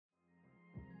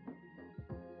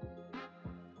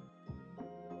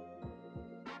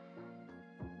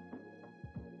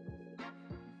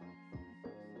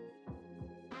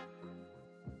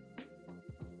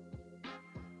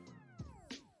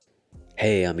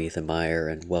Hey, I'm Ethan Meyer,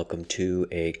 and welcome to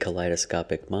A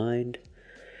Kaleidoscopic Mind.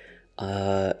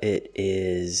 It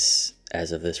is,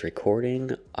 as of this recording,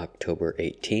 October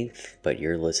 18th, but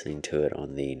you're listening to it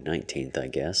on the 19th, I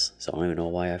guess, so I don't even know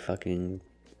why I fucking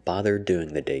bothered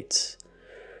doing the dates.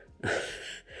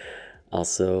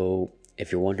 Also,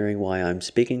 if you're wondering why I'm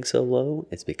speaking so low,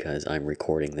 it's because I'm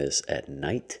recording this at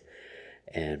night,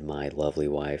 and my lovely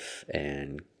wife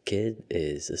and kid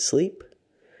is asleep.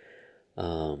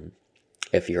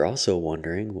 If you're also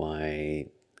wondering why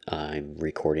I'm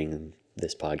recording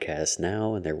this podcast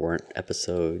now and there weren't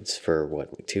episodes for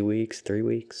like 2 weeks, 3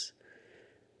 weeks?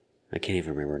 I can't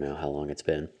even remember now how long it's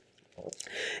been.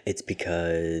 It's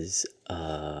because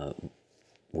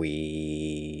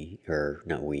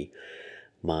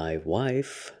my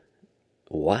wife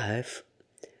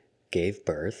gave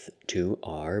birth to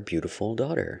our beautiful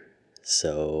daughter.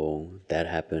 So that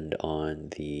happened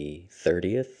on the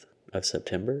 30th of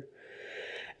September.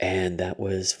 And that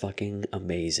was fucking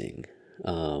amazing.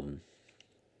 I've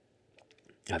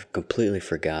completely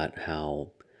forgot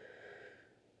how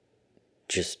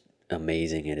just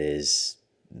amazing it is,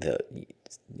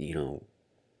 you know,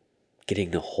 getting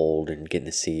to hold and getting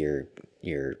to see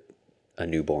your a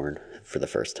newborn for the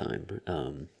first time.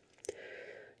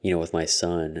 With my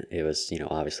son, it was,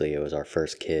 obviously it was our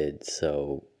first kid,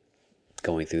 so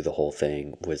going through the whole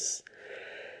thing was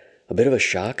a bit of a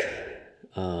shock.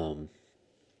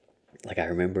 I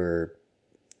remember,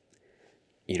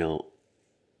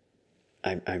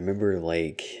 I remember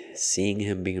like seeing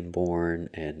him being born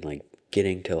and like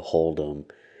getting to hold him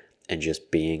and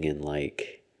just being in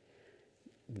like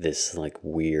this like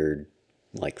weird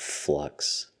like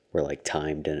flux where like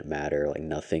time didn't matter, like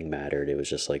nothing mattered. It was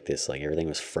just like this, like everything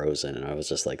was frozen, and I was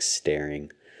just like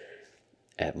staring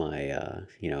at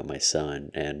my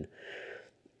son. And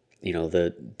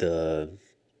the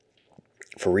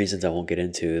for reasons I won't get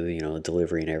into,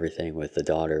 delivery and everything with the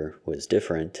daughter was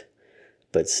different,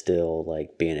 but still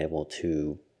like being able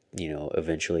to,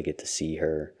 eventually get to see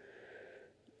her,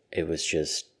 it was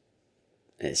just,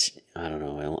 I don't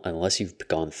know, unless you've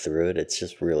gone through it, it's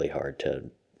just really hard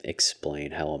to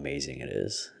explain how amazing it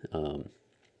is.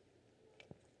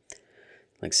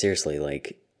 Like seriously,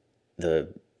 like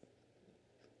the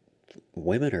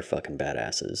women are fucking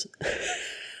badasses.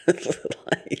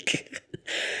 Like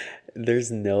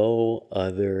there's no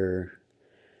other,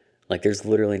 like there's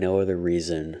literally no other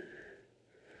reason,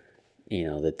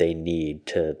 that they need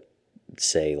to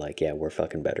say like, yeah, we're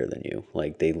fucking better than you.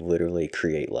 Like they literally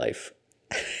create life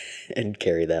and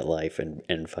carry that life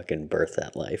and fucking birth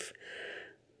that life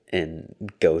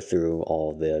and go through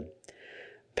all the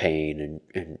pain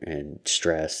and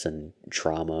stress and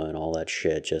trauma and all that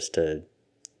shit just to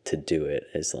do it.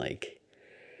 Is like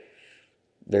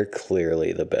they're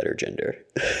clearly the better gender.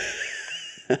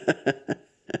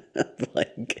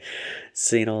 Like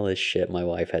seeing all this shit my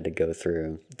wife had to go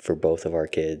through for both of our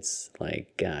kids,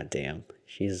 like god damn,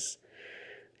 she's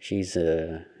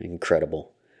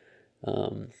incredible.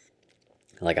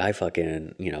 Like I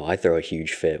fucking, I throw a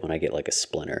huge fit when I get like a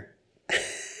splinter.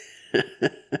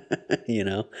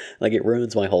 Like it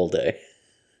ruins my whole day.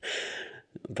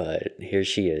 But here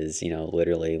she is,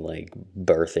 literally like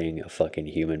birthing a fucking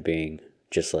human being,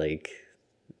 just like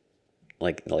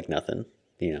nothing,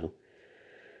 you know.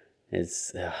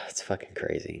 It's fucking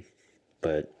crazy.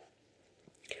 But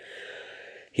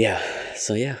yeah,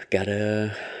 so yeah, got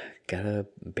a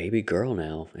baby girl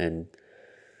now, and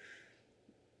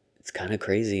it's kind of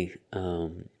crazy. I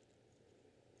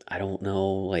don't know,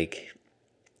 like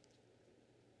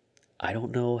I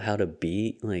don't know how to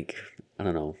be like, I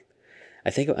don't know. I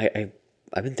think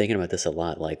I've been thinking about this a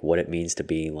lot, like what it means to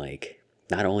be like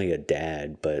not only a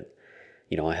dad, but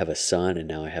I have a son and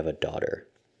now I have a daughter.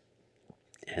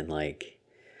 And like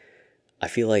I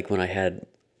feel like when I had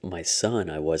my son,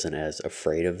 I wasn't as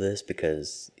afraid of this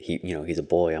because he's a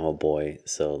boy, I'm a boy,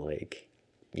 so like,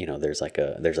 there's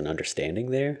an understanding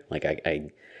there. Like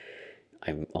I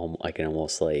can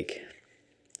almost like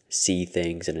see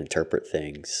things and interpret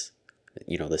things,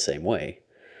 the same way.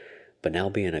 But now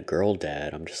being a girl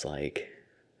dad, I'm just like,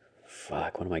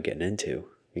 fuck, what am I getting into?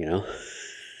 You know?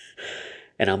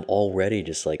 And I'm already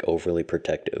just like overly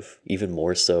protective, even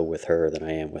more so with her than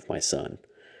I am with my son.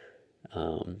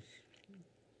 And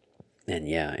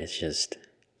yeah, it's just,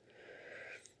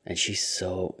 and she's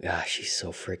so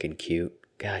freaking cute.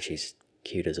 God, she's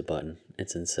cute as a button.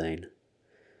 It's insane.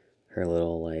 Her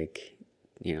little like,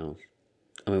 I mean,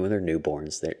 when they're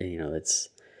newborns,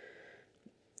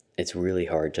 it's really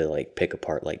hard to like pick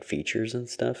apart like features and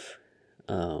stuff.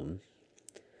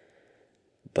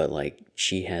 but like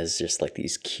she has just like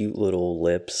these cute little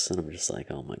lips, and I'm just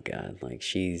like, oh my god, like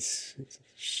she's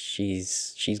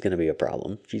gonna be a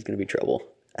problem. She's gonna be trouble.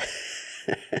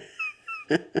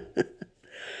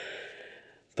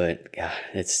 But God,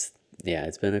 it's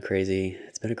been a crazy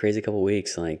couple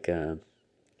weeks. Like I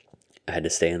had to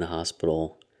stay in the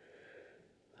hospital.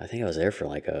 I think I was there for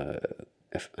like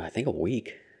I think a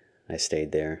week. I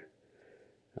stayed there,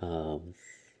 and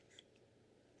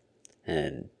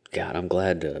God, I'm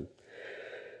glad to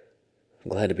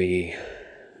be,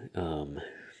 out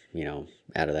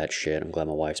of that shit. I'm glad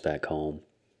my wife's back home.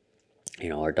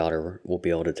 Our daughter, we'll be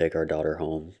able to take our daughter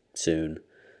home soon.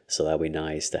 So that'll be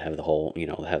nice to have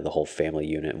have the whole family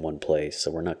unit in one place.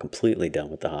 So we're not completely done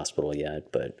with the hospital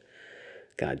yet, but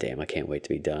goddamn, I can't wait to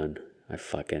be done. I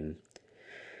fucking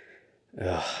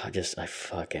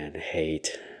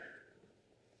hate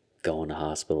going to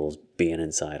hospitals, being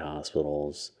inside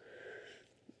hospitals,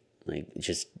 like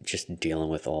just dealing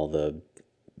with all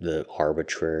the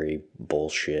arbitrary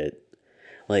bullshit.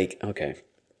 Like, okay,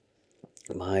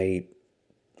 my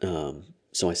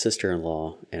so my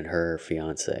sister-in-law and her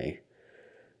fiance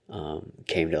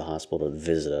came to the hospital to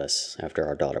visit us after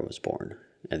our daughter was born,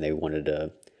 and they wanted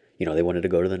to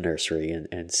go to the nursery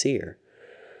and see her.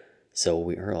 So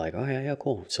we were like, oh yeah, yeah,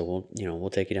 cool. So we'll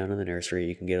take you down to the nursery.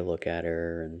 You can get a look at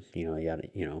her, and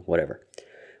whatever.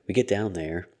 We get down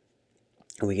there,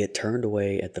 and we get turned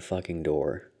away at the fucking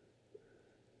door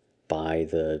by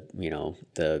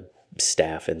the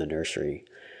staff in the nursery,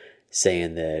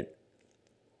 saying that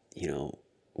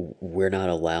we're not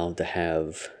allowed to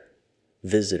have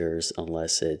visitors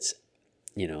unless it's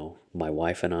my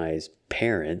wife and I's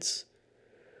parents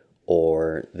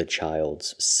or the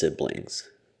child's siblings.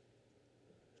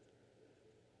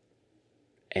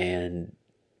 And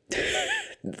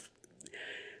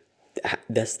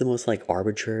that's the most like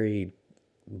arbitrary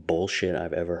bullshit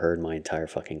I've ever heard in my entire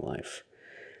fucking life.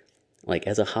 Like,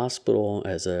 as a hospital,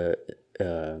 as a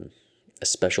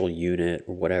special unit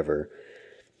or whatever,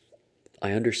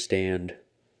 I understand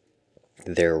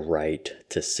their right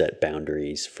to set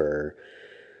boundaries for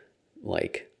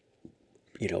like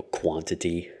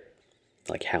quantity,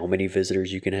 like how many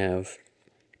visitors you can have,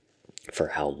 for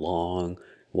how long,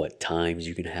 what times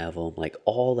you can have them, like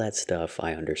all that stuff.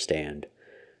 I understand,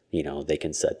 they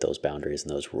can set those boundaries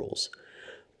and those rules.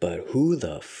 But who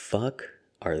the fuck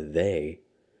are they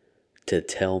to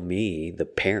tell me, the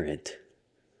parent,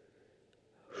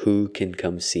 who can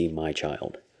come see my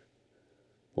child?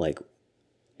 Like,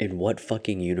 in what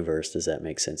fucking universe does that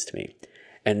make sense to me?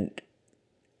 And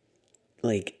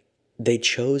like, they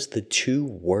chose the two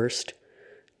worst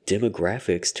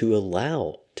demographics to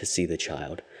allow to see the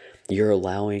child. You're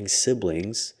allowing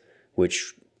siblings,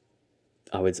 which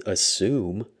I would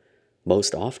assume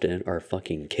most often are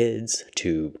fucking kids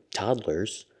to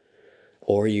toddlers,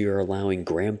 or you're allowing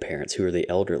grandparents who are the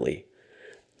elderly.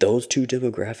 Those two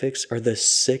demographics are the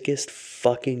sickest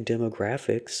fucking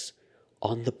demographics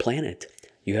on the planet.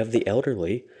 You have the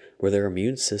elderly, where their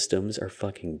immune systems are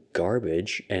fucking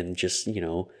garbage, and just,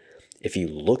 if you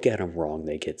look at them wrong,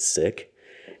 they get sick.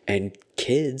 And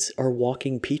kids are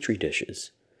walking petri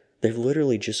dishes. They're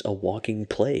literally just a walking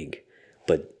plague.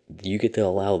 But you get to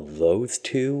allow those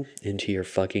two into your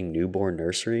fucking newborn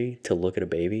nursery to look at a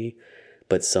baby,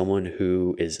 but someone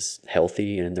who is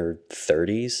healthy in their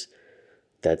 30s,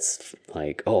 that's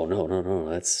like, oh, no,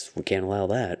 we can't allow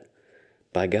that.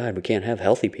 By God, we can't have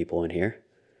healthy people in here.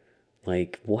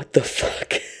 Like, what the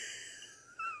fuck?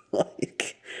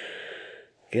 Like,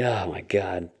 oh my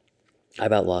God. I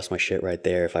about lost my shit right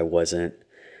there if I wasn't,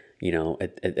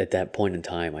 at that point in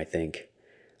time, I think,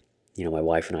 my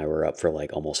wife and I were up for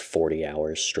like almost 40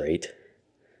 hours straight.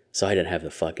 So I didn't have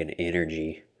the fucking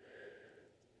energy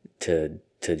to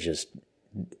just,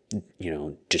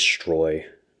 destroy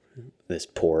this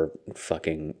poor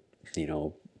fucking,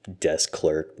 desk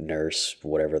clerk, nurse,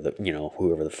 whatever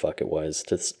whoever the fuck it was,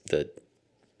 that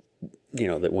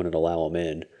wouldn't allow them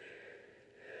in.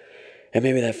 And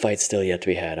maybe that fight's still yet to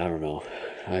be had. I don't know.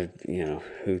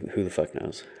 Who the fuck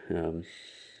knows?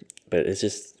 But it's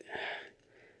just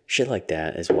shit like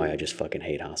that is why I just fucking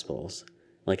hate hospitals.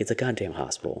 Like, it's a goddamn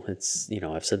hospital. It's,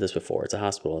 I've said this before. It's a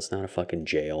hospital. It's not a fucking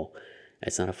jail.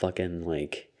 It's not a fucking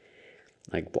like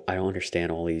I don't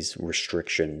understand all these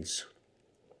restrictions.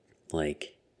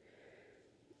 Like,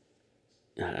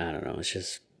 I don't know.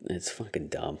 It's fucking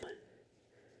dumb.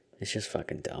 It's just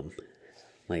fucking dumb.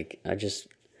 Like,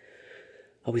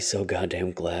 I'll be so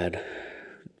goddamn glad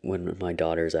when my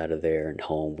daughter's out of there and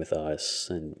home with us,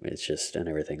 and and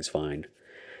everything's fine.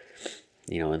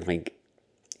 And like,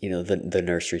 the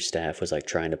nursery staff was like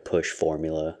trying to push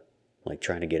formula, like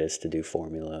trying to get us to do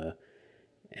formula.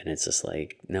 And it's just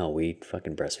like, no, we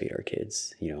fucking breastfeed our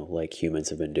kids, like humans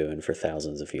have been doing for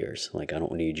thousands of years. Like, I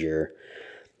don't need your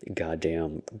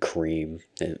goddamn cream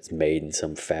that's made in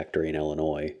some factory in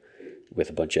Illinois with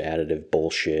a bunch of additive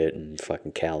bullshit and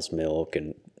fucking cow's milk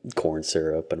and corn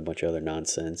syrup and a bunch of other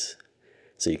nonsense.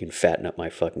 So you can fatten up my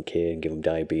fucking kid and give them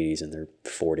diabetes in their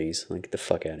 40s. Like, get the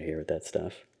fuck out of here with that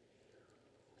stuff.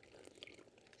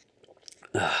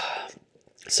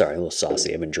 Sorry, a little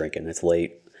saucy. I've been drinking. It's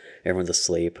late. Everyone's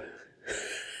asleep.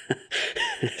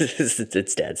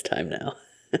 It's dad's time now.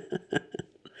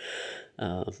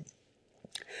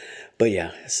 But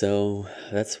yeah, so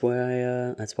that's why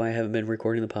I haven't been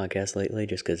recording the podcast lately,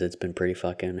 just because it's been pretty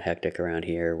fucking hectic around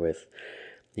here with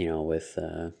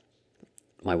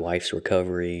my wife's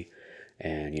recovery,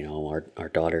 and our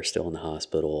daughter's still in the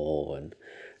hospital, and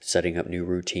setting up new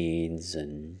routines.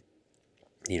 And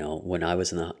when I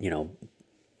was in the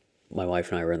my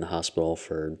wife and I were in the hospital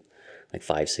for like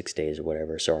 5-6 days or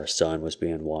whatever, so our son was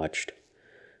being watched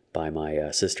by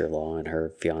my sister-in-law and her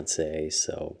fiance.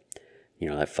 So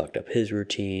that fucked up his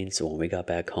routine. So when we got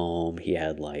back home, he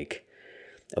had like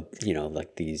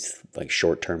these like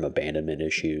short-term abandonment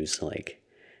issues. Like,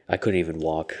 I couldn't even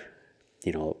walk.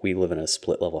 We live in a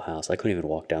split level house. I couldn't even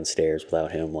walk downstairs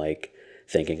without him like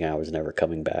thinking I was never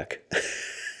coming back.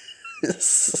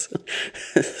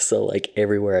 So like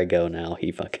everywhere I go now,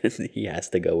 he has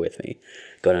to go with me.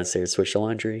 Go downstairs, switch the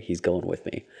laundry, he's going with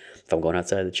me. If I'm going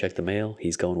outside to check the mail,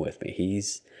 he's going with me.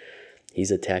 He's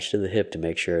attached to the hip to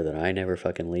make sure that I never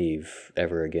fucking leave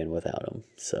ever again without him.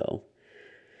 So,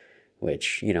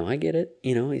 which, I get it.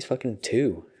 He's fucking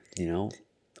 2,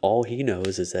 all he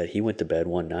knows is that he went to bed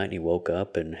one night and he woke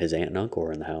up and his aunt and uncle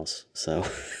were in the house. So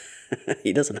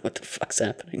he doesn't know what the fuck's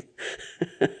happening.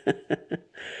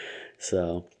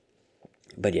 So,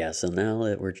 but yeah, so now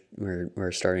that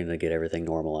we're starting to get everything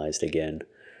normalized again,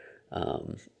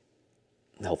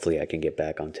 hopefully I can get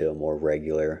back onto a more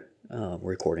regular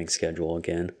recording schedule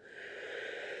again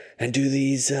and do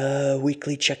these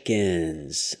weekly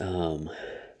check-ins. So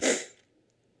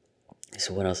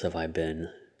what else have I been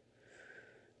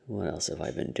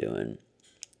doing?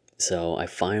 So I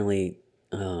finally,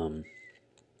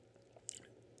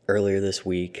 earlier this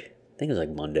week, I think it was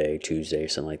like Monday, Tuesday,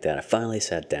 something like that, I finally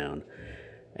sat down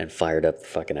and fired up the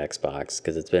fucking Xbox,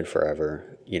 because it's been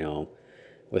forever,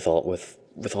 with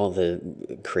all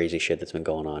the crazy shit that's been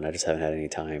going on. I just haven't had any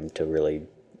time to really,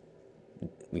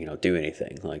 do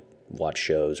anything, like watch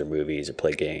shows or movies or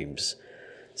play games.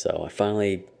 So I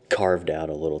finally carved out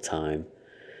a little time,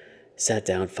 sat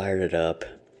down, fired it up,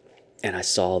 and I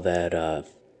saw that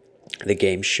the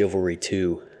game Chivalry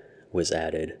 2 was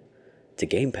added to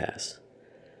Game Pass.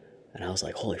 And I was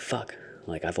like, holy fuck.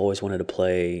 Like, I've always wanted to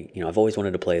play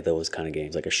those kind of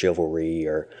games, like a Chivalry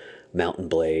or Mountain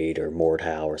Blade or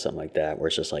Mordhau or something like that, where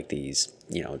it's just like these,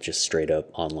 just straight up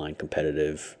online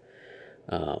competitive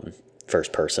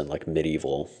first person, like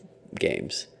medieval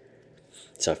games.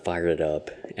 So I fired it up,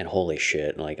 and holy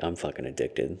shit, like, I'm fucking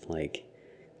addicted. Like,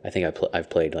 I think I've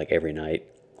played like every night.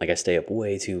 Like, I stay up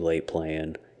way too late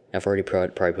playing. I've already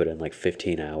probably put in like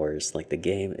 15 hours. Like, the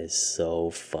game is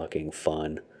so fucking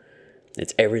fun.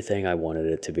 It's everything I wanted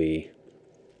it to be.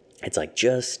 It's like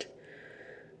it's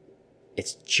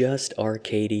just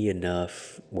arcadey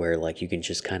enough where like you can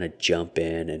just kind of jump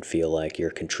in and feel like you're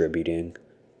contributing,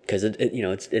 because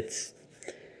it's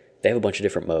they have a bunch of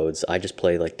different modes. I just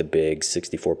play like the big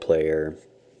 64 player,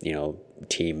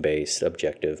 team based,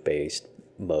 objective based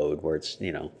mode, where it's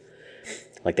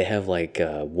like they have like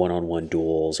one-on-one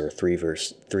duels or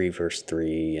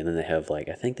 3v3, and then they have like,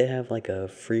 I think they have like a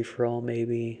free-for-all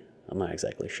maybe. I'm not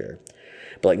exactly sure.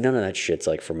 But like none of that shit's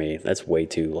like for me. That's way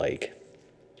too like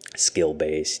skill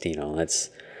based,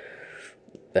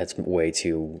 that's way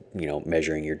too,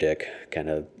 measuring your dick kind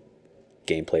of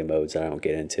gameplay modes that I don't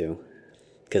get into.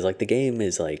 Cuz like the game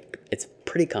is like, it's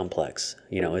pretty complex.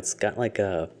 It's got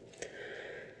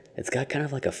kind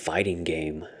of like a fighting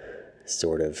game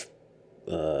sort of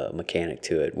mechanic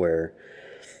to it, where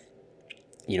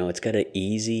it's got an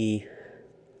easy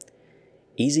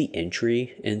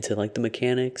entry into like the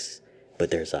mechanics, but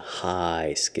there's a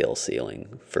high skill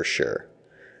ceiling for sure.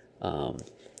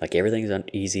 Like everything's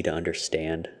easy to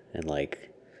understand, and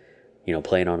like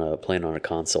playing on a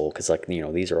console, because like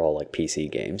these are all like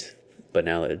PC games, but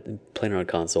now playing on a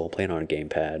console, playing on a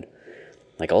gamepad,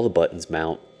 like all the buttons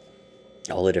mount,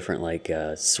 all the different like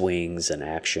swings and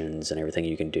actions and everything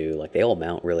you can do, like they all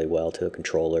mount really well to a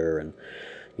controller, and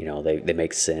they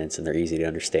make sense, and they're easy to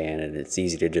understand, and it's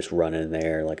easy to just run in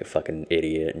there like a fucking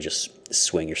idiot and just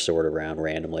swing your sword around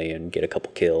randomly and get a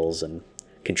couple kills and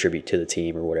contribute to the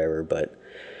team or whatever. But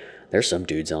there's some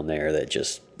dudes on there that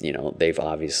just, they've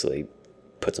obviously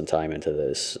put some time into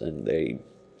this, and they,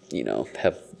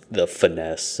 have the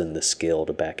finesse and the skill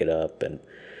to back it up, and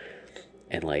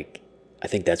like, I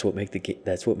think that's what makes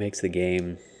the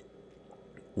game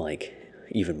like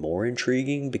even more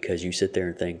intriguing, because you sit there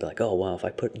and think like, oh wow, if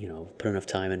I put enough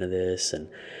time into this and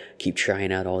keep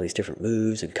trying out all these different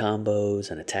moves and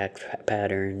combos and attack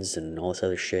patterns and all this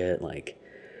other shit, like,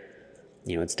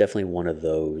 it's definitely one of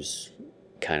those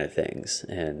kind of things,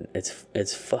 and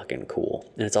it's fucking cool.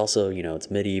 And it's also,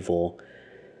 it's medieval.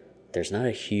 There's not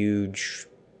a huge,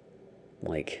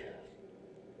 like,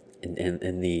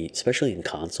 in the, especially in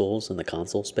consoles, in the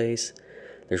console space,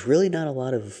 there's really not a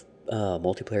lot of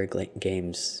multiplayer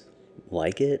games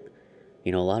like it.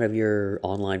 A lot of your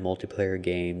online multiplayer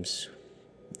games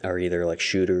are either like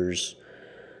shooters,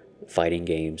 fighting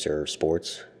games, or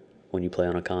sports. When you play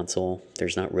on a console,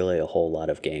 there's not really a whole lot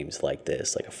of games like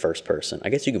this, like a first person. I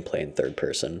guess you can play in third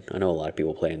person. I know a lot of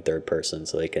people play in third person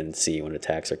so they can see when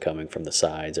attacks are coming from the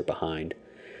sides or behind.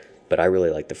 But I really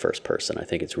like the first person. I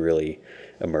think it's really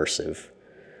immersive.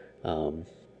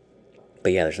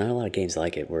 But yeah, there's not a lot of games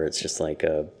like it where it's just like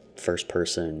a first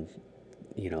person,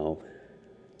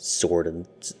 sword and,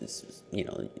 I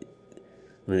mean,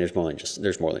 there's more than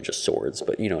just swords,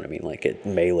 but you know what I mean, like a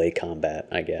melee combat,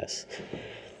 I guess.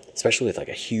 Especially with like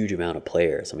a huge amount of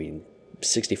players. I mean,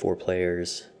 64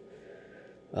 players.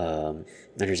 And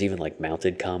there's even like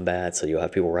mounted combat, so you'll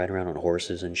have people riding around on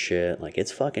horses and shit. Like,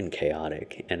 it's fucking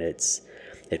chaotic, and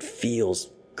it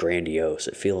feels grandiose.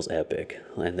 It feels epic,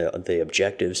 and the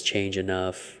objectives change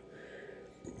enough,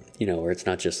 where it's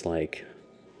not just like,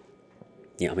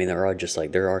 I mean, there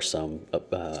are some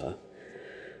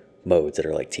modes that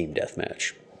are like team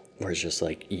deathmatch, where it's just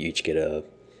like you each get a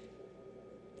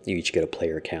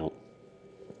player count,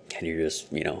 and you're just,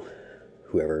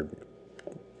 whoever,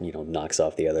 knocks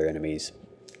off the other enemies,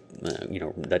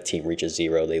 that team reaches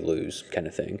 0, they lose, kind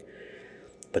of thing.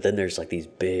 But then there's like these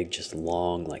big, just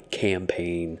long, like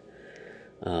campaign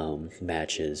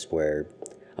matches where,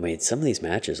 I mean, some of these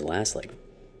matches last like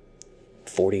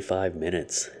 45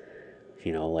 minutes.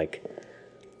 Like,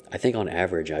 I think on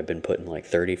average I've been putting like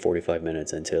 30-45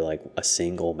 minutes into like a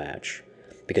single match,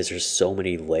 because there's so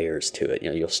many layers to it.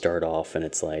 You'll start off and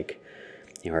it's like,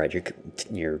 all right,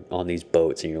 you're on these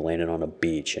boats and you're landing on a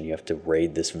beach, and you have to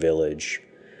raid this village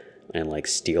and like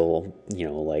steal,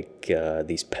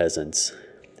 these peasants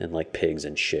and like pigs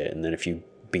and shit. And then if you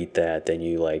beat that, then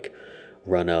you like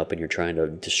run up and you're trying to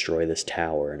destroy this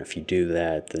tower. And if you do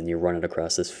that, then you're running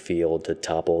across this field to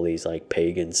topple these like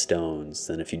pagan stones.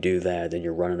 And if you do that, then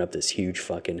you're running up this huge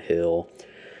fucking hill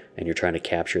and you're trying to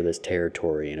capture this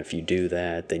territory. And if you do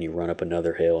that, then you run up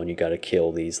another hill and you got to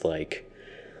kill these like,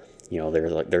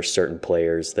 there's certain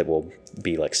players that will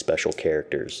be like special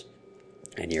characters,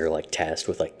 and you're like tasked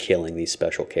with like killing these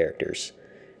special characters.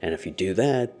 And if you do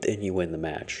that, then you win the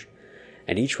match.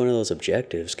 And each one of those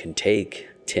objectives can take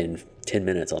 10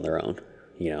 minutes on their own,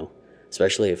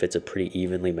 especially if it's a pretty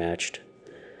evenly matched,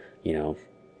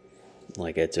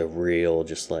 like it's a real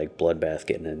just like bloodbath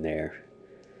getting in there.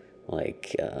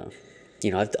 Like,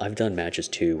 I've done matches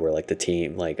too where like the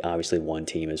team, like obviously one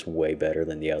team is way better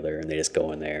than the other, and they just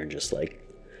go in there and just like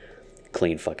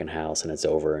clean fucking house, and it's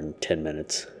over in 10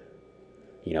 minutes.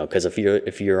 Because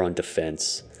if you're on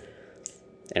defense,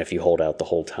 and if you hold out the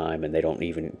whole time and they don't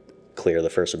even clear the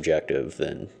first objective,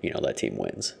 then that team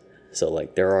wins. So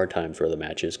like there are times where the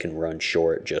matches can run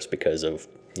short just because of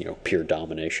pure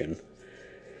domination,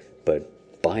 but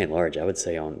by and large, I would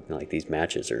say on like these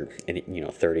matches are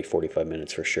 30-45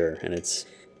 minutes for sure. And it's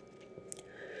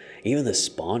even the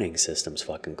spawning system's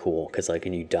fucking cool, because like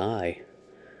when you die,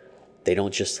 they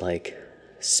don't just like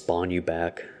spawn you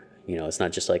back. It's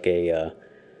not just like a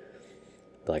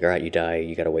like, all right, you die,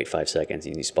 you gotta wait 5 seconds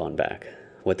and you spawn back.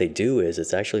 What they do is,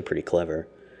 it's actually pretty clever.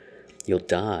 You'll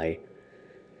die,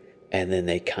 and then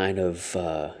they kind of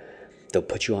they'll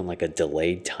put you on like a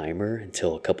delayed timer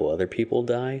until a couple other people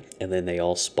die, and then they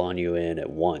all spawn you in at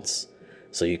once.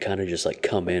 So you kind of just like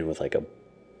come in with like a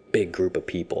big group of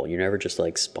people. You're never just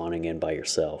like spawning in by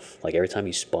yourself. Like every time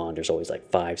you spawn, there's always like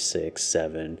 5, 6,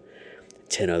 7,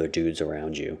 10 other dudes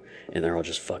around you, and they're all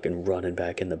just fucking running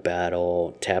back in the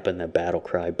battle, tapping the battle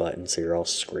cry button, so you're all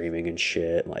screaming and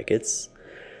shit. Like it's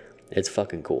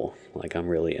fucking cool. Like, I'm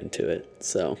really into it.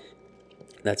 So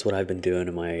that's what I've been doing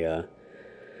in my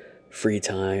free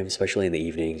time, especially in the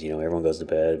evenings. Everyone goes to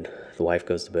bed. The wife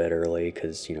goes to bed early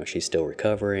because she's still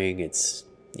recovering. It's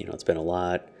it's been a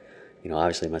lot.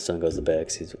 Obviously my son goes to bed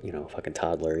because he's a fucking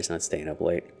toddler. He's not staying up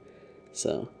late.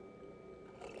 So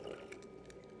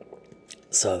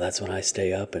that's when I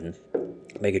stay up and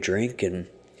make a drink and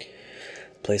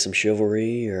play some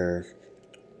Chivalry, or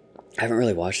I haven't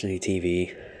really watched any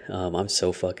TV. I'm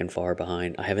so fucking far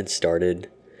behind. I haven't started,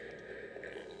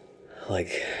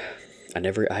 like, I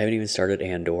haven't even started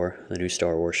Andor, the new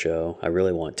Star Wars show. I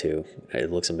really want to.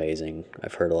 It looks amazing.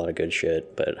 I've heard a lot of good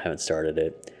shit, but I haven't started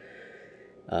it.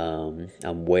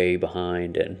 I'm way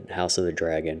behind in House of the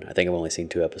Dragon. I think I've only seen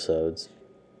 2 episodes.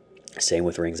 Same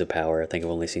with Rings of Power. I think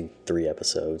I've only seen 3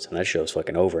 episodes, and that show's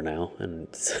fucking over now. And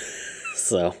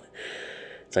so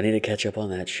I need to catch up on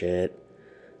that shit.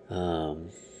 I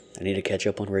need to catch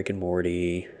up on Rick and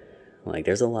Morty. Like,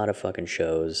 there's a lot of fucking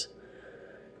shows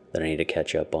that I need to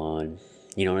catch up on.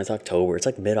 You know, and it's October. It's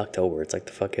like mid-October. It's like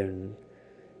the fucking...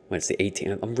 When it's the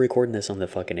 18th. I'm recording this on the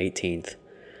fucking 18th.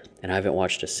 And I haven't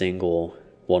watched a single...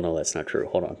 Well, no, that's not true.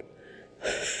 Hold on.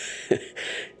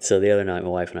 So the other night, my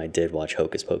wife and I did watch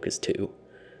Hocus Pocus 2.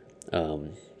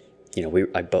 You know,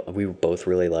 we both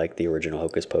really liked the original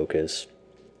Hocus Pocus.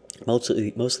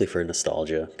 Mostly for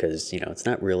nostalgia. Because, you know, it's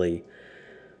not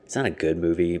a good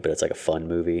movie, but it's like a fun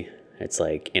movie. It's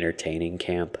like entertaining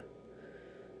camp.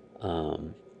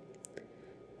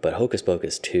 But Hocus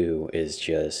Pocus 2 is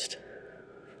just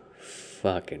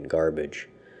fucking garbage.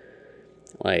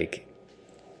 Like,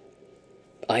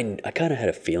 I kind of had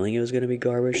a feeling it was going to be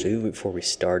garbage. So even before we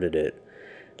started it,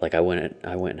 like, I went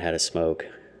and had a smoke,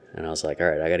 and I was like, all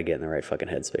right, I got to get in the right fucking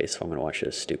headspace if I'm going to watch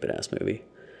this stupid ass movie.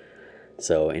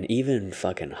 So, and even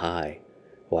fucking high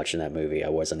watching that movie, I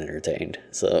wasn't entertained.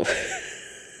 So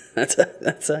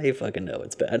that's how you fucking know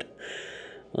it's bad.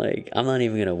 Like, I'm not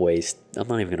even gonna waste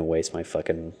my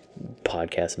fucking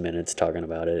podcast minutes talking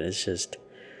about it.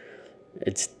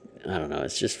 I don't know,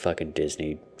 it's just fucking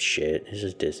Disney shit. It's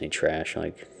just Disney trash.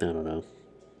 Like, I don't know.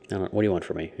 What do you want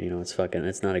from me? You know, it's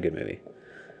not a good movie.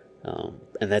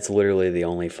 And that's literally the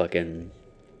only fucking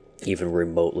even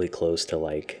remotely close to,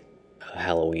 like,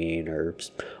 Halloween or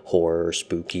horror or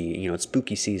spooky. You know, it's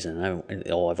spooky season.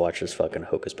 All I've watched is fucking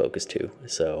Hocus Pocus 2.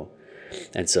 So,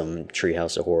 and some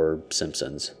Treehouse of Horror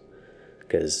Simpsons,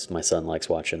 because my son likes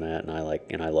watching that, and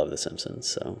I love The Simpsons.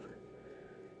 So,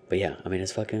 but yeah, I mean,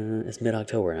 it's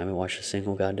mid-October, and I haven't watched a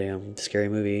single goddamn scary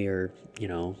movie, or, you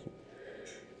know,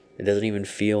 it doesn't even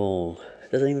feel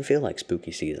like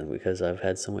spooky season, because I've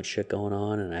had so much shit going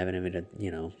on, and I haven't even,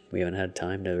 you know, we haven't had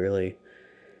time to really,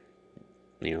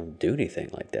 you know, do anything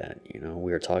like that. You know,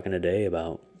 we were talking today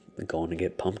about going to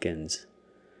get pumpkins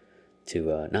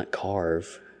to not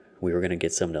carve. We were going to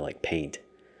get some to, like, paint,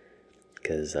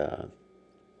 because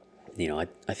you know,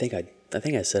 I think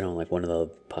I said on, like, one of the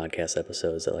podcast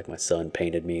episodes that, like, my son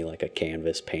painted me, like, a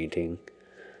canvas painting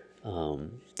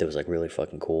that was, like, really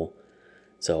fucking cool.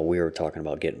 So we were talking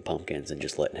about getting pumpkins and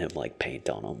just letting him, like, paint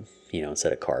on them, you know,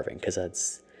 instead of carving, because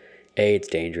that's A, it's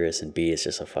dangerous, and B, it's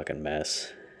just a fucking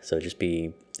mess. So it'd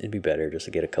be better just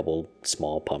to get a couple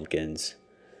small pumpkins,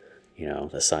 you know,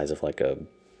 the size of, like, a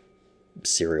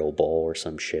cereal bowl or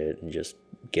some shit, and just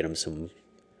get them some,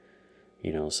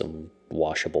 you know, some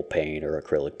washable paint or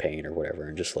acrylic paint or whatever,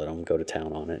 and just let them go to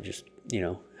town on it. Just, you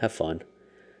know, have fun.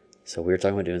 So we were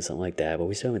talking about doing something like that, but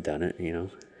we still haven't done it, you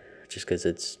know, just because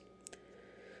it's,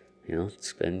 you know,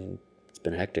 it's been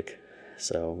hectic.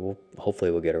 So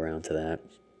hopefully we'll get around to that.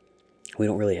 We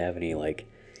don't really have any, like,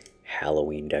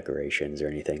 Halloween decorations or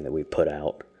anything that we put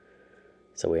out,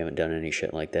 so we haven't done any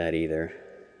shit like that either.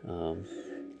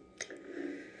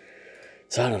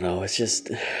 So I don't know. It's just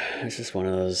one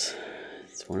of those.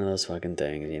 It's one of those fucking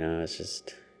things, you know. It's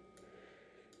just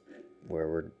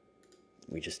where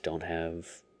we just don't have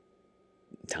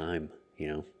time, you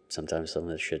know. Sometimes some of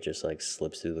this shit just, like,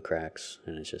 slips through the cracks,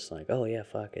 and it's just like, oh yeah,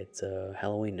 fuck, it's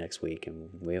Halloween next week, and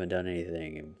we haven't done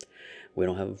anything, and we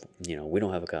don't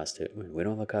have a costume, and we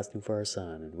don't have a costume for our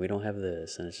son, and we don't have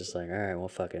this, and it's just like, all right, well,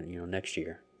 fuck it, you know, next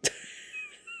year.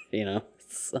 You know,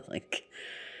 it's like,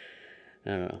 I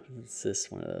don't know. It's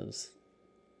just one of those.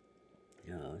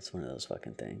 You know, it's one of those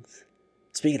fucking things.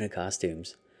 Speaking of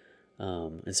costumes,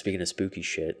 and speaking of spooky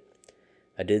shit,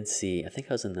 I did see. I think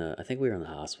we were in the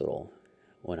hospital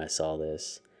when I saw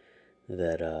this.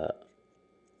 That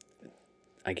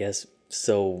I guess.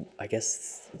 So I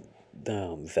guess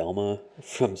Velma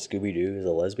from Scooby Doo is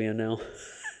a lesbian now.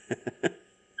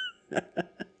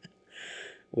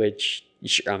 Which,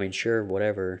 I mean, sure,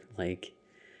 whatever. Like,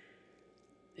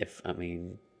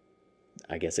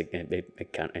 I guess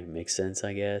it kind of makes sense,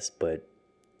 I guess, but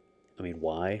I mean,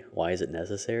 why? Why is it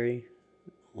necessary?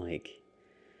 Like,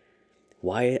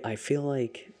 why? I feel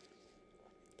like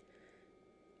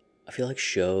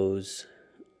shows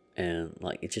and,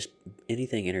 like, it's just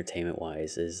anything entertainment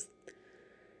wise is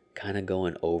kind of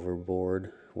going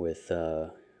overboard with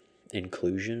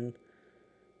inclusion,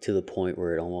 to the point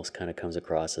where it almost kind of comes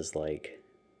across as, like,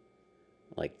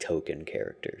 like token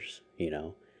characters,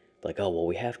 like, oh well,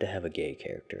 we have to have a gay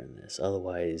character in this,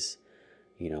 otherwise,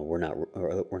 we're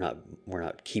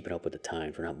not keeping up with the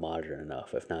times. We're not modern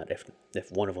enough.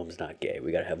 If one of them's not gay,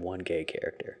 we gotta have one gay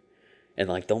character. And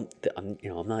like, I'm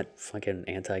not fucking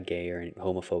anti-gay or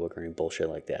homophobic or any bullshit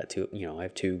like that. I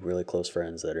have two really close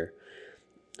friends that are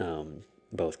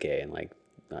both gay, and like,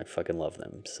 I fucking love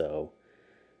them. So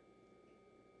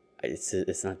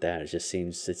it's not that. It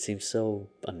seems so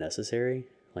unnecessary.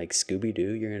 Like Scooby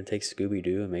Doo, you're gonna take Scooby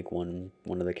Doo and make one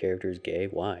of the characters gay.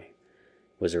 Why?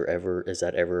 Is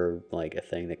that ever like a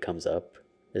thing that comes up?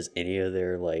 Does any of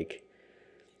their like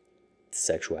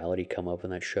sexuality come up in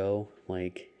that show?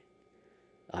 Like,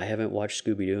 I haven't watched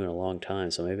Scooby Doo in a long time,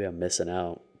 so maybe I'm missing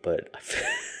out. But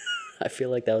I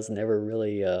feel like that was never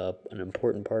really an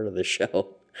important part of the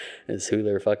show, is who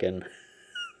they're fucking.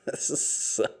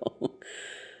 So,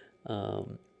 I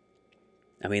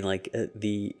mean, like,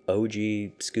 the OG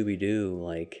Scooby Doo,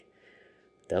 like,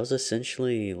 that was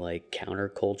essentially like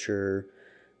counterculture,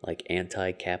 like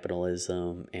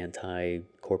anti-capitalism,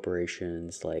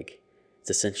 anti-corporations. Like,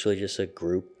 it's essentially just a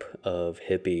group of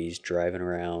hippies driving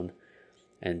around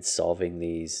and solving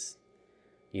these,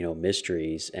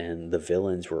 mysteries, and the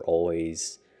villains were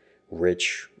always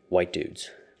rich white dudes,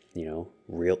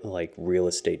 real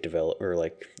estate developer,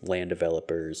 like land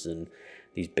developers, and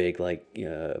these big, like,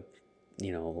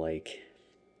 like,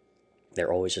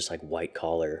 they're always just like white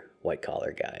collar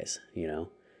guys,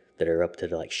 that are up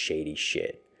to like shady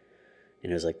shit.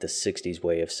 And it was like the 60s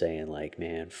way of saying, like,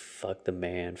 man, fuck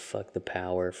the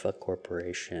power, fuck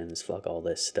corporations, fuck all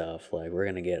this stuff. Like, we're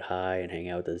gonna get high and hang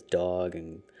out with this dog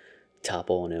and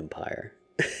topple an empire.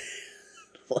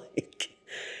 Like,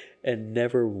 and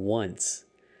never once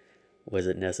was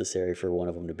it necessary for one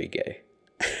of them to be gay.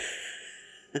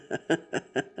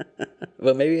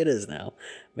 But maybe it is now.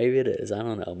 Maybe it is. I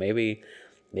don't know. Maybe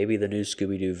the new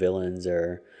Scooby Doo villains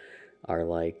are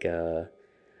like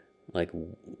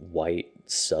white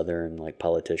Southern, like,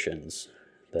 politicians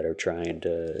that are trying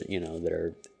to,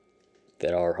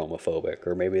 that are homophobic,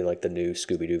 or maybe like the new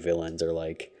Scooby Doo villains are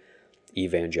like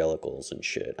evangelicals and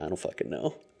shit. I don't fucking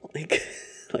know. Like,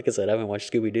 like I said, I haven't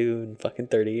watched Scooby Doo in fucking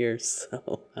 30 years,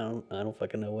 so I don't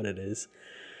fucking know what it is.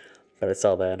 But I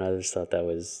saw that and I just thought that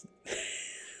was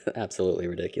absolutely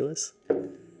ridiculous.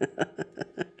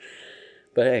 But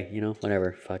hey,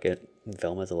 whatever. Fuck it.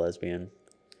 Velma's a lesbian.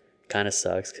 Kind of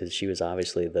sucks because she was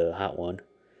obviously the hot one.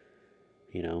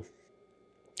 I don't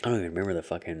even remember the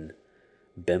fucking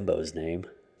bimbo's name,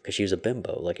 because she was a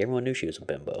bimbo. Like, everyone knew she was a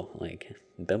bimbo. Like,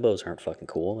 bimbos aren't fucking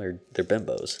cool. They're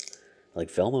bimbos. Like,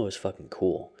 Velma was fucking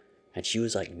cool, and she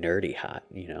was like nerdy hot.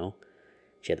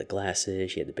 She had the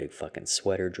glasses. She had the big fucking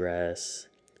sweater dress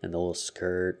and the little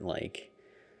skirt. Like,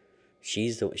 she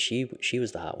was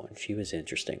the hot one. She was the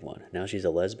interesting one. Now she's a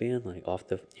lesbian. Like, off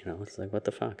the, it's like, what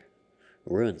the fuck?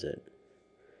 Ruins it.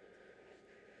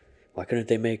 Why couldn't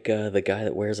they make the guy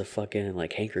that wears a fucking,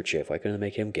 like, handkerchief? Why couldn't they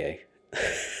make him gay?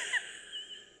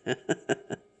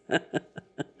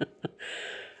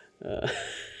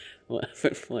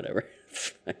 Whatever. Whatever.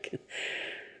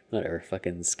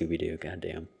 Fucking Scooby Doo.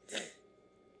 Goddamn.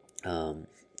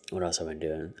 What else have I been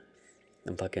doing?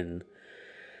 I'm fucking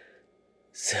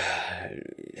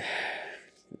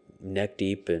neck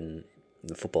deep in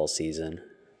the football season.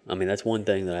 I mean, that's one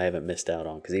thing that I haven't missed out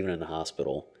on, because even in the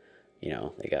hospital,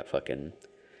 they got fucking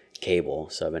cable,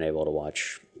 so I've been able to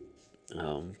watch,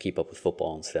 keep up with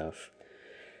football and stuff.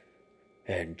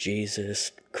 And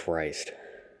Jesus Christ,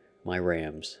 my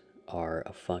Rams are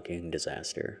a fucking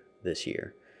disaster this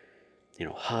year.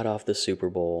 Hot off the Super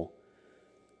Bowl,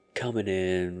 coming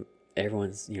in,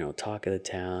 everyone's, talk of the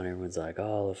town. Everyone's like,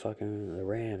 oh, the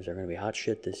Rams are going to be hot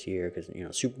shit this year because,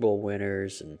 Super Bowl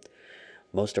winners, and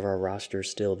most of our roster's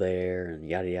still there, and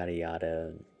yada, yada,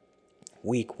 yada.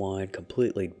 Week 1,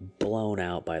 completely blown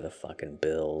out by the fucking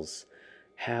Bills.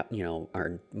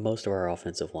 Most of our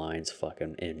offensive line's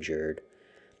fucking injured.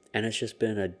 And it's just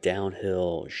been a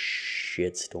downhill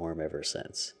shitstorm ever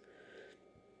since.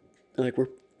 Like, we're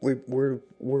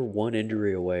one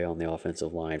injury away on the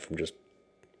offensive line from just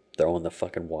throwing the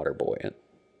fucking water boy in.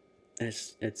 And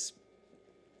it's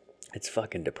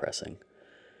fucking depressing.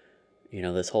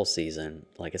 This whole season,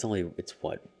 like, it's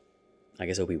what? I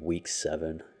guess it'll be week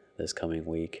 7 this coming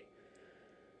week.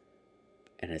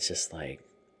 And it's just like,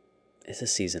 is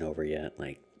this season over yet?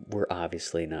 Like, we're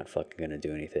obviously not fucking gonna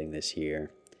do anything this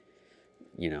year.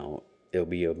 It'll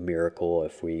be a miracle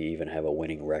if we even have a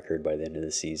winning record by the end of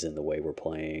the season, the way we're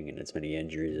playing and as many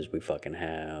injuries as we fucking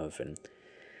have. And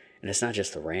it's not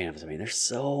just the Rams. I mean, there's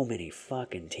so many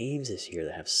fucking teams this year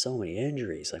that have so many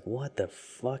injuries. Like, what the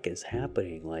fuck is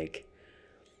happening? Like,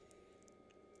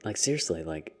 like seriously,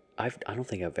 like I don't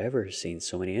think I've ever seen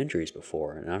so many injuries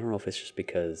before, and I don't know if it's just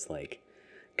because like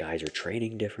guys are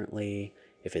training differently,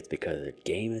 if it's because the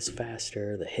game is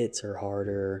faster, the hits are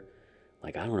harder.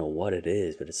 Like I don't know what it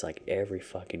is, but it's like every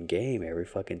fucking game, every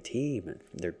fucking team, and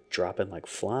they're dropping like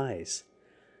flies.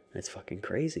 It's fucking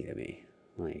crazy to me.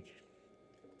 Like,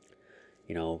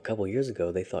 a couple years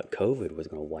ago they thought COVID was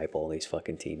gonna wipe all these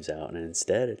fucking teams out, and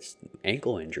instead it's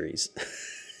ankle injuries.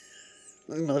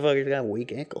 Motherfuckers got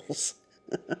weak ankles.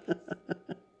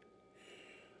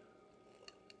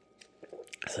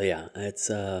 So yeah, it's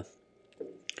been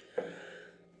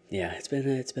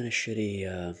a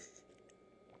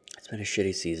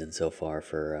shitty season so far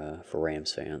for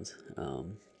Rams fans.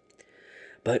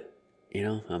 But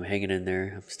I'm hanging in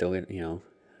there. I'm still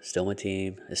still my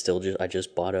team. I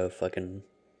just bought a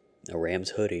Rams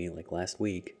hoodie like last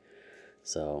week,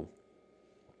 so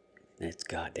it's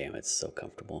goddamn it's so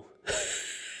comfortable.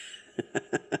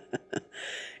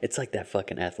 It's like that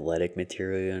fucking athletic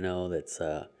material, that's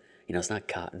it's not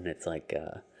cotton, it's like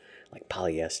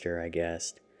polyester, I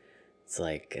guess. It's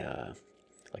like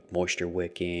moisture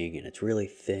wicking, and it's really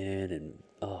thin, and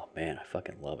oh man, I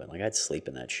fucking love it. Like I'd sleep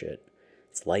in that shit.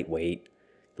 It's lightweight.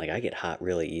 Like I get hot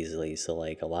really easily, so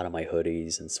like a lot of my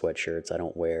hoodies and sweatshirts I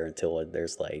don't wear until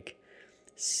there's like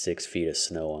 6 feet of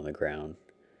snow on the ground.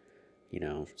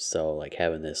 So like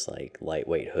having this like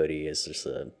lightweight hoodie is just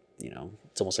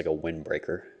it's almost like a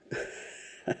windbreaker.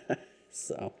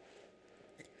 So,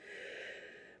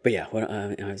 but yeah,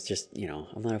 I was just,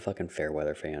 I'm not a fucking fair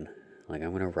weather fan. Like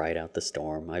I'm gonna ride out the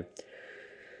storm. I've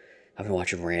been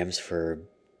watching Rams for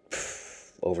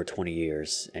over 20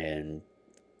 years, and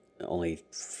only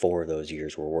 4 of those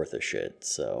years were worth of shit.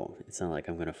 So it's not like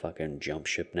I'm gonna fucking jump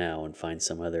ship now and find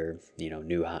some other,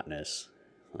 new hotness.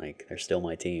 Like they're still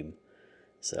my team.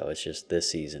 So it's just this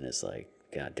season is like,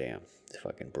 goddamn, it's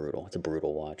fucking brutal. It's a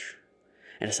brutal watch,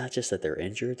 and it's not just that they're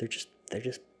injured. They're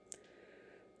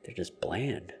just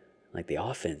bland. Like the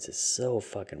offense is so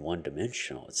fucking one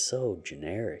dimensional. It's so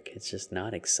generic. It's just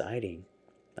not exciting.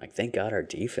 Like thank God our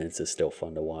defense is still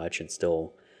fun to watch and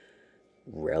still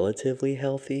relatively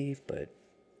healthy, but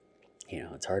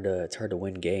it's hard to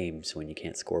win games when you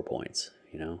can't score points.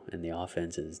 And the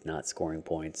offense is not scoring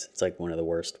points. It's like one of the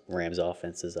worst Rams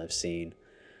offenses I've seen,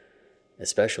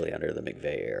 especially under the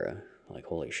McVay era. Like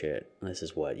holy shit, this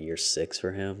is what, year 6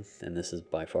 for him, and this is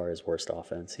by far his worst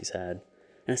offense he's had.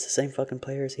 And it's the same fucking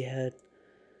players he had,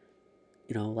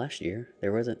 last year.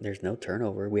 There's no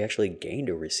turnover. We actually gained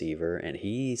a receiver, and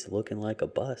he's looking like a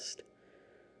bust.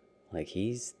 Like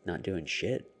he's not doing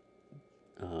shit.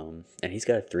 And he's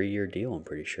got a 3-year deal, I'm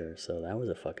pretty sure. So that was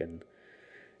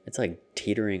it's like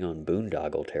teetering on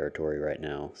boondoggle territory right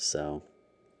now. So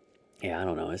yeah, I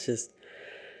don't know. It's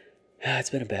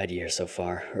been a bad year so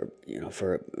far,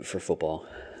 for football.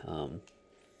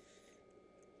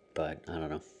 But I don't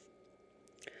know.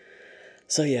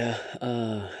 So yeah,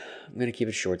 I'm gonna keep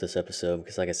it short this episode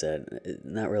because, like I said,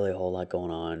 not really a whole lot going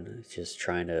on. It's just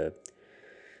trying to,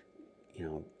 you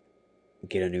know,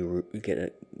 get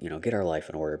our life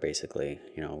in order. Basically,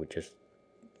 we just,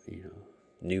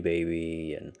 new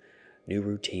baby and new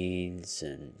routines,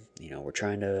 and we're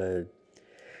trying to,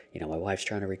 my wife's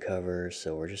trying to recover,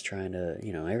 so we're just trying to,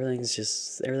 everything's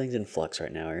in flux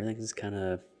right now. Everything's kind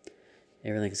of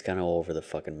all over the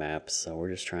fucking map. So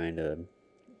we're just trying to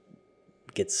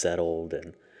get settled,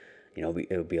 and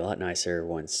it would be a lot nicer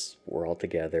once we're all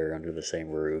together under the same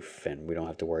roof and we don't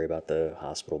have to worry about the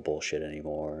hospital bullshit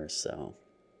anymore. So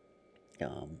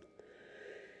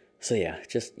yeah,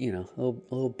 just a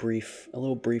little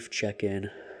brief check-in,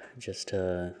 just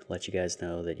to let you guys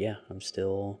know that yeah, I'm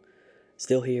still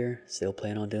here, still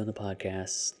plan on doing the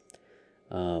podcast.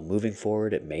 Moving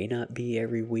forward, it may not be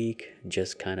every week,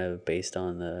 just kind of based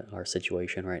on our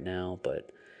situation right now, but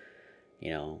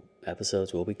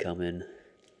episodes will be coming.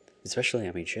 Especially,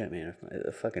 I mean, shit, man.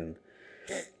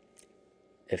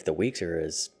 If the weeks are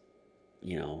as,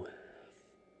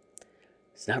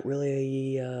 it's not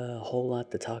really a whole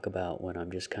lot to talk about when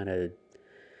I'm just kind of,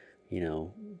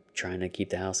 trying to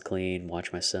keep the house clean,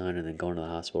 watch my son, and then going to the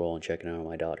hospital and checking on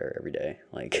my daughter every day.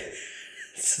 Like,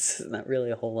 it's not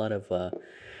really a whole lot of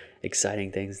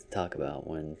exciting things to talk about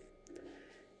when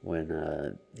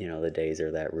the days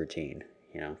are that routine.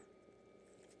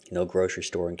 No grocery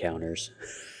store encounters.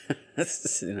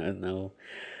 No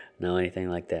anything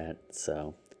like that.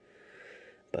 So,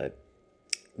 but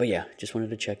yeah, just wanted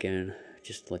to check in,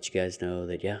 just let you guys know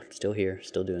that yeah, I'm still here,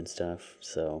 still doing stuff.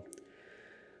 So,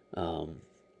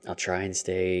 I'll try and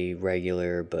stay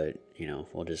regular, but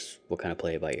we'll kind of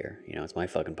play it by ear. It's my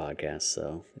fucking podcast,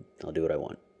 so I'll do what I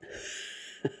want.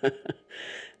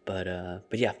 But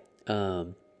yeah,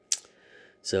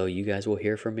 So you guys will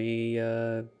hear from me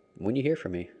when you hear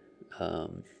from me.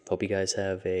 Hope you guys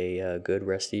have a good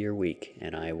rest of your week,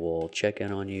 and I will check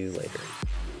in on you later.